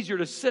probably be easier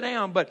to sit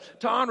down,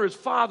 but to honor his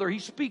father, he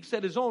speaks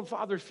at his own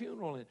father's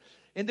funeral.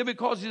 And then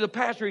because he's a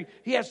pastor,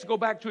 he has to go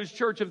back to his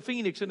church in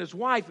Phoenix. And his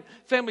wife,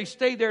 family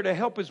stayed there to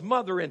help his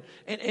mother. And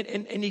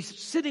he's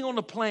sitting on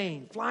the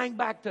plane, flying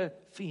back to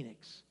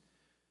Phoenix.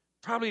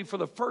 Probably for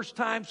the first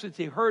time since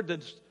he heard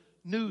the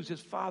news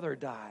his father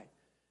died,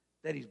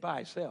 that he's by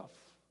himself.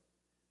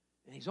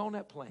 And he's on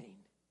that plane.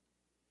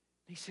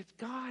 And he said,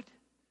 God,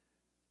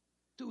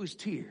 through his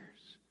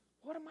tears,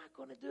 what am I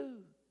going to do?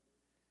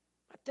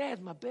 My dad's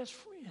my best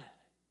friend.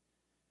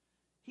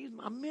 He's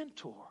my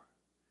mentor.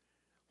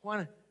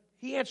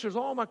 He answers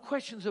all my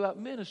questions about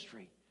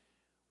ministry.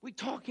 We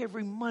talk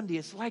every Monday.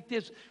 It's like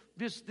this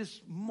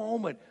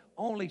moment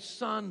only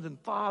sons and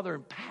father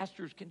and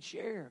pastors can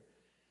share.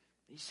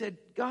 He said,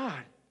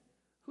 God,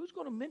 who's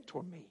going to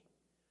mentor me?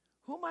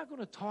 Who am I going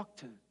to talk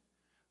to?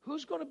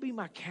 Who's going to be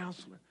my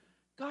counselor?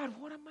 God,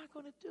 what am I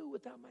going to do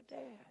without my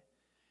dad?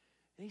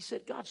 And he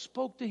said, God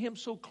spoke to him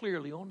so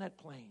clearly on that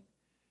plane,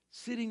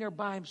 sitting there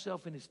by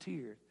himself in his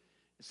tears,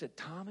 and said,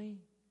 Tommy,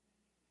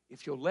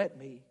 if you'll let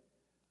me,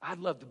 I'd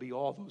love to be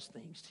all those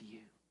things to you.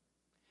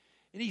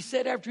 And he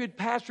said after he had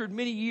pastored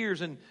many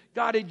years and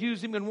God had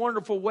used him in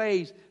wonderful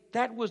ways,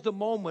 that was the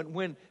moment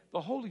when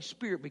the Holy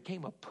Spirit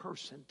became a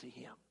person to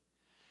him.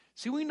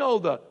 See, we know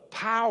the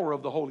power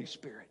of the Holy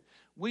Spirit.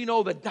 We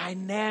know the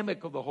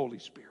dynamic of the Holy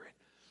Spirit.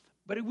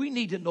 But we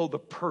need to know the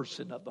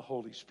person of the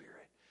Holy Spirit.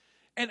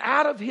 And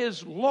out of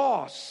his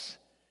loss,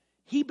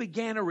 he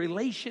began a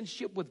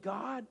relationship with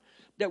God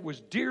that was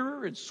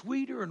dearer and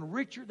sweeter and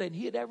richer than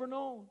he had ever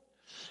known.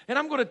 And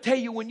I'm going to tell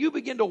you, when you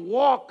begin to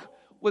walk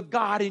with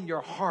God in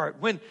your heart,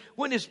 when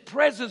his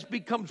presence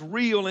becomes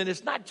real, and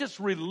it's not just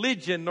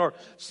religion or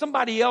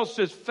somebody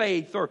else's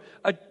faith or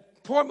a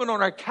appointment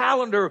on our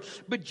calendar,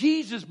 but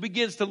Jesus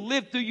begins to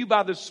live through you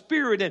by the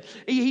Spirit, and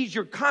he's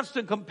your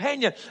constant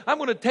companion. I'm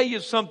going to tell you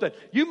something.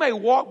 You may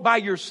walk by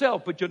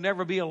yourself, but you'll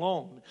never be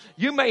alone.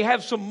 You may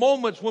have some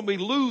moments when we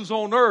lose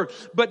on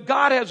earth, but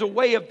God has a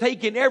way of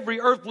taking every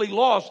earthly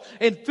loss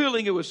and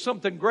filling it with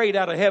something great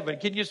out of heaven.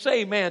 Can you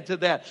say amen to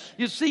that?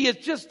 You see,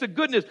 it's just the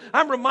goodness.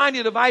 I'm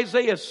reminded of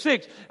Isaiah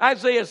 6.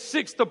 Isaiah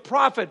 6, the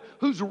prophet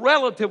whose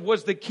relative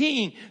was the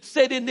king,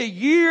 said, in the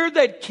year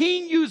that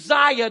King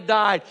Uzziah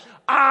died,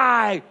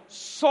 I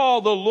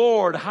saw the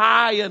Lord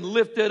high and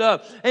lifted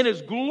up, and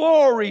his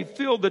glory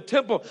filled the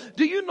temple.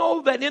 Do you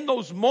know that in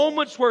those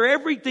moments where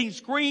everything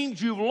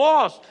screams you've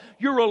lost,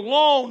 you're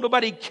alone,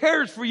 nobody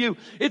cares for you,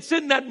 it's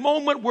in that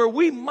moment where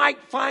we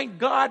might find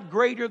God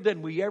greater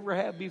than we ever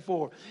have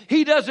before.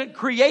 He doesn't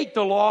create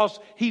the loss,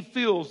 he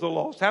fills the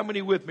loss. How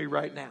many with me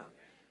right now?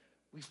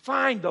 We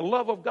find the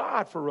love of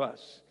God for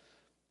us.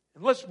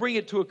 And let's bring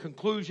it to a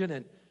conclusion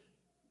and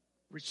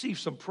receive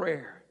some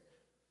prayer.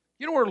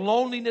 You know where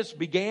loneliness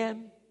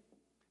began?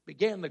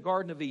 Began in the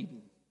Garden of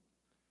Eden.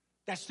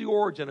 That's the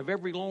origin of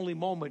every lonely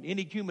moment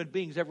any human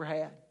being's ever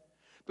had.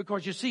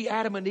 Because you see,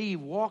 Adam and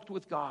Eve walked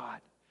with God.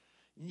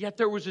 And yet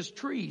there was this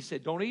tree. He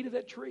said, don't eat of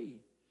that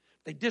tree.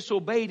 They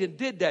disobeyed and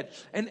did that.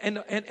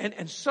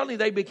 And suddenly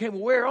they became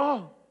aware,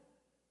 oh,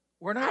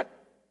 we're not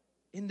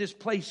in this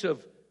place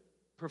of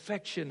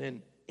perfection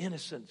and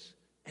innocence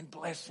and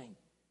blessing.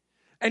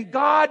 And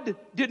God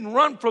didn't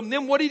run from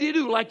them. What did he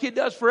do? Like he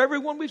does for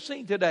everyone we've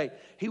seen today.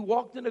 He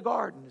walked in the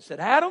garden and said,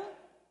 Adam,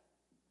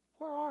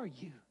 where are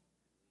you?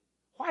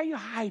 Why are you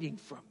hiding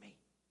from me?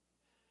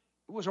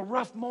 It was a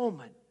rough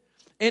moment.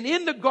 And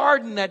in the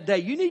garden that day,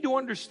 you need to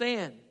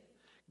understand,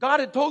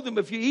 God had told them,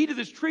 if you eat of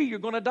this tree, you're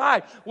going to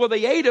die. Well,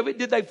 they ate of it.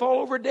 Did they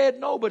fall over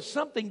dead? No, but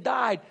something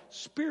died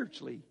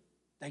spiritually.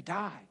 They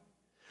died.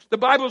 The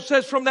Bible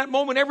says from that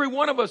moment, every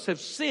one of us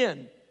have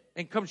sinned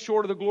and come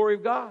short of the glory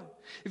of God.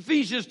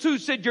 Ephesians 2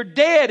 said, you're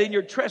dead in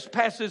your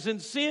trespasses and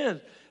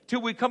sins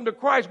till we come to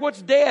Christ. What's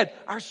dead?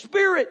 Our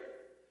spirit,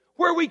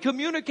 where we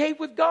communicate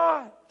with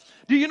God.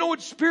 Do you know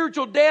what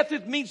spiritual death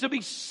is? It means to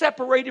be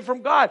separated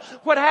from God.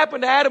 What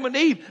happened to Adam and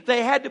Eve?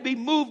 They had to be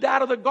moved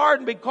out of the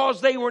garden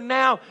because they were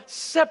now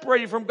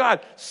separated from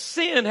God.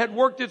 Sin had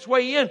worked its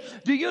way in.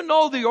 Do you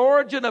know the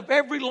origin of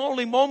every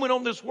lonely moment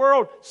on this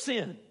world?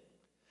 Sin.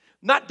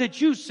 Not that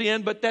you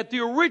sinned, but that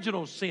the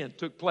original sin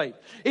took place.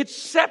 It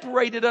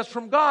separated us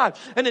from God.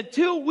 And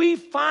until we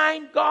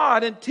find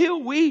God,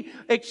 until we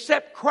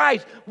accept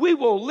Christ, we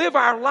will live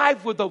our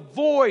life with a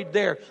void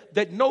there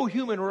that no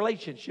human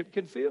relationship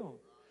can fill.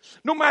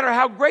 No matter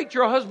how great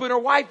your husband or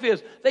wife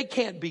is, they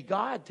can't be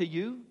God to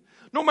you.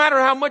 No matter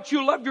how much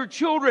you love your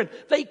children,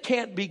 they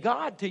can't be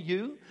God to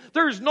you.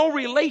 There's no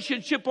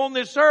relationship on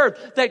this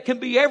earth that can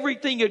be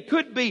everything it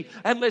could be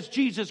unless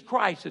Jesus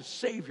Christ is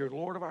Savior and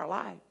Lord of our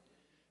life.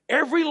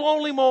 Every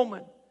lonely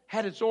moment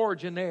had its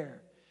origin there.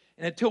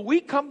 And until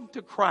we come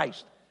to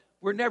Christ,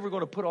 we're never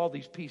going to put all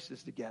these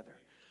pieces together.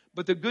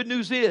 But the good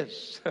news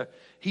is,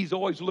 he's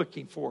always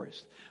looking for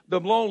us.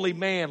 The lonely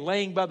man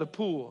laying by the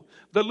pool,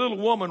 the little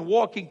woman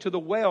walking to the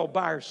well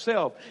by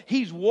herself.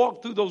 He's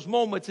walked through those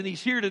moments, and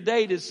he's here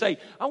today to say,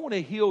 I want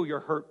to heal your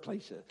hurt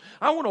places.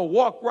 I want to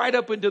walk right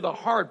up into the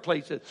hard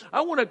places.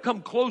 I want to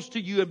come close to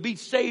you and be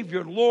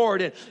Savior and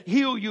Lord and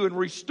heal you and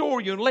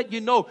restore you and let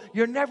you know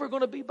you're never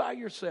going to be by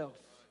yourself.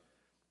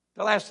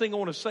 The last thing I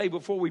want to say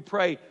before we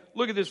pray,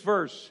 look at this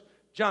verse,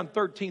 John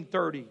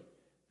 13:30.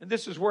 And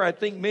this is where I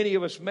think many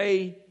of us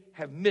may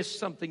have missed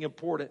something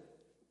important.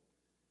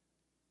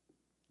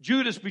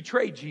 Judas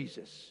betrayed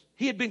Jesus.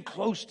 He had been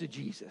close to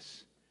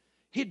Jesus.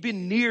 He had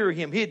been near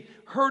him. He had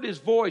heard his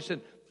voice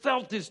and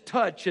felt his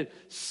touch and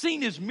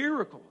seen his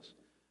miracles.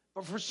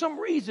 But for some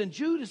reason,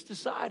 Judas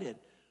decided,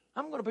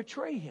 I'm going to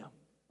betray him.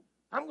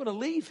 I'm going to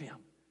leave him.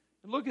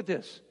 And look at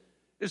this.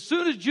 As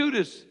soon as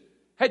Judas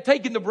had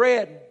taken the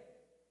bread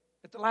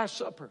at the Last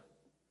Supper,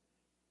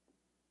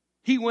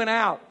 he went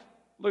out.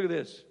 Look at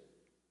this.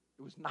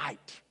 It was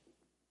night.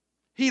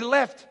 He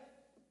left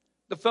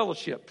the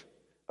fellowship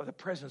of the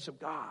presence of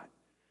God.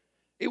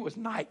 It was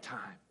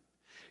nighttime.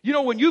 You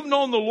know, when you've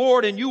known the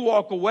Lord and you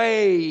walk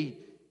away,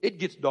 it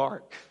gets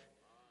dark.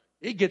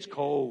 It gets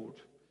cold.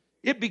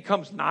 It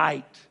becomes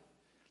night.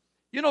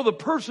 You know, the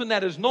person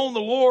that has known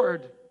the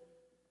Lord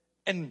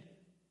and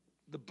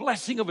the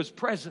blessing of his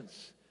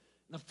presence,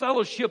 the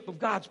fellowship of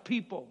God's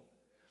people,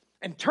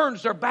 and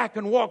turns their back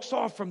and walks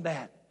off from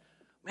that,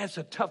 man, it's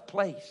a tough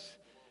place.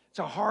 It's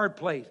a hard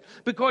place.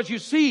 Because you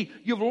see,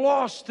 you've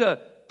lost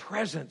the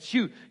presence.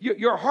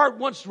 Your heart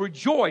once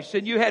rejoiced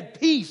and you had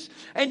peace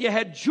and you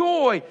had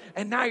joy,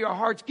 and now your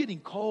heart's getting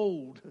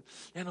cold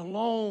and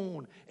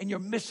alone and you're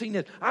missing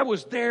it. I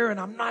was there and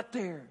I'm not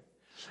there.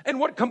 And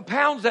what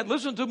compounds that,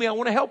 listen to me, I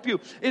want to help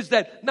you, is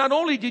that not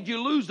only did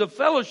you lose the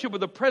fellowship of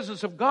the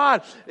presence of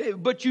God,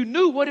 but you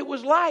knew what it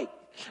was like.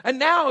 And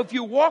now if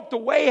you walked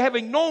away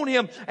having known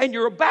him and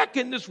you're back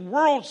in this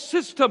world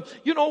system,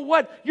 you know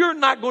what? You're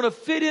not going to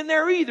fit in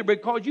there either,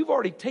 because you've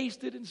already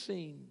tasted and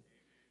seen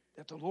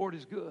that the Lord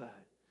is good.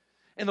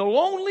 And the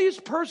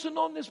loneliest person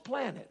on this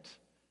planet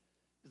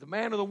is the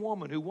man or the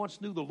woman who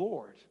once knew the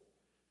Lord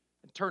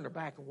and turned their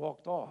back and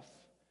walked off,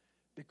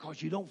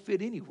 because you don't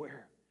fit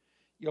anywhere.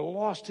 You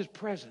lost his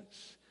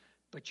presence,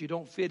 but you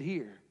don't fit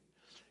here.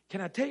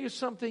 Can I tell you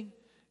something?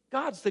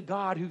 God's the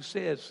God who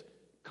says,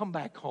 come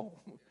back home.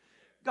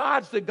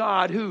 God's the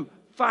God who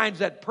finds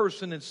that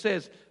person and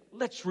says,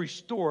 let's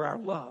restore our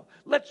love.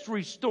 Let's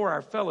restore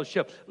our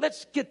fellowship.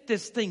 Let's get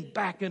this thing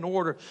back in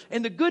order.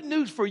 And the good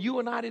news for you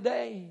and I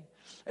today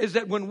is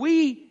that when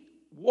we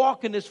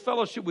walk in this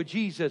fellowship with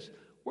Jesus,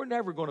 we're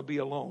never going to be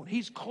alone.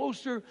 He's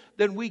closer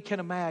than we can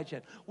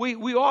imagine.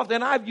 We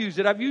often, I've used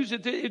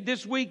it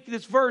this week,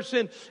 this verse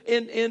in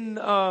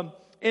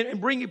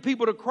bringing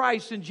people to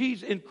Christ and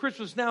Jesus in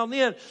Christmas now and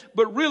then.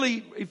 But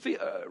really,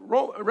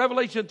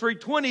 Revelation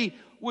 3:20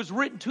 was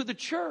written to the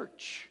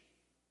church.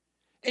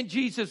 And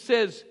Jesus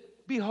says,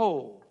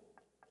 behold,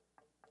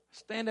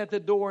 stand at the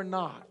door and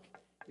knock.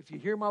 If you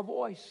hear my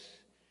voice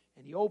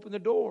and you open the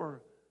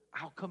door,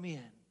 I'll come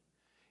in.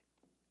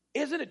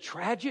 Isn't it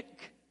tragic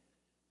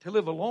to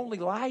live a lonely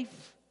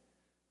life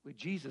with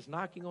Jesus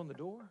knocking on the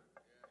door?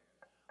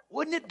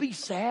 Wouldn't it be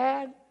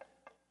sad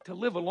to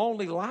live a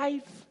lonely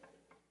life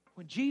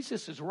when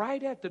Jesus is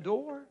right at the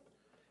door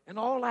and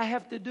all I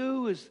have to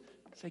do is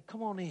say,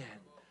 come on in?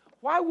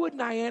 Why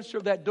wouldn't I answer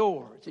that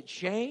door? Is it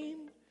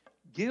shame,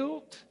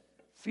 guilt,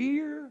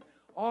 fear?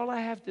 All I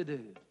have to do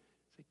is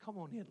say, come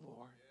on in,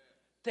 Lord.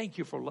 Thank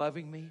you for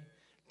loving me.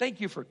 Thank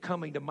you for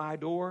coming to my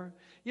door.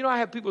 You know, I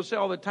have people say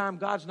all the time,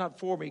 God's not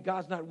for me.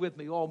 God's not with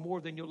me. Oh,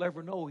 more than you'll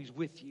ever know, he's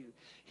with you.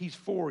 He's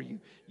for you.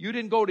 You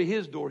didn't go to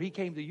his door. He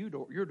came to your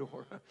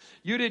door.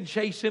 You didn't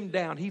chase him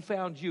down. He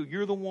found you.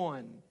 You're the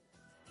one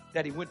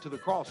that he went to the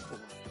cross for.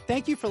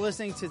 Thank you for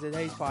listening to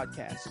today's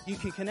podcast. You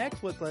can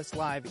connect with us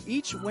live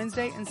each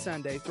Wednesday and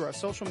Sunday through our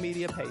social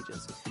media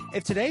pages.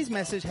 If today's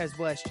message has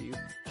blessed you,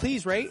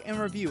 please rate and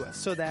review us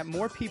so that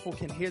more people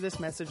can hear this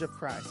message of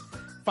Christ.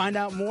 Find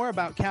out more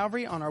about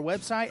Calvary on our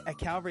website at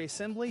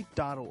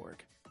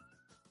calvaryassembly.org.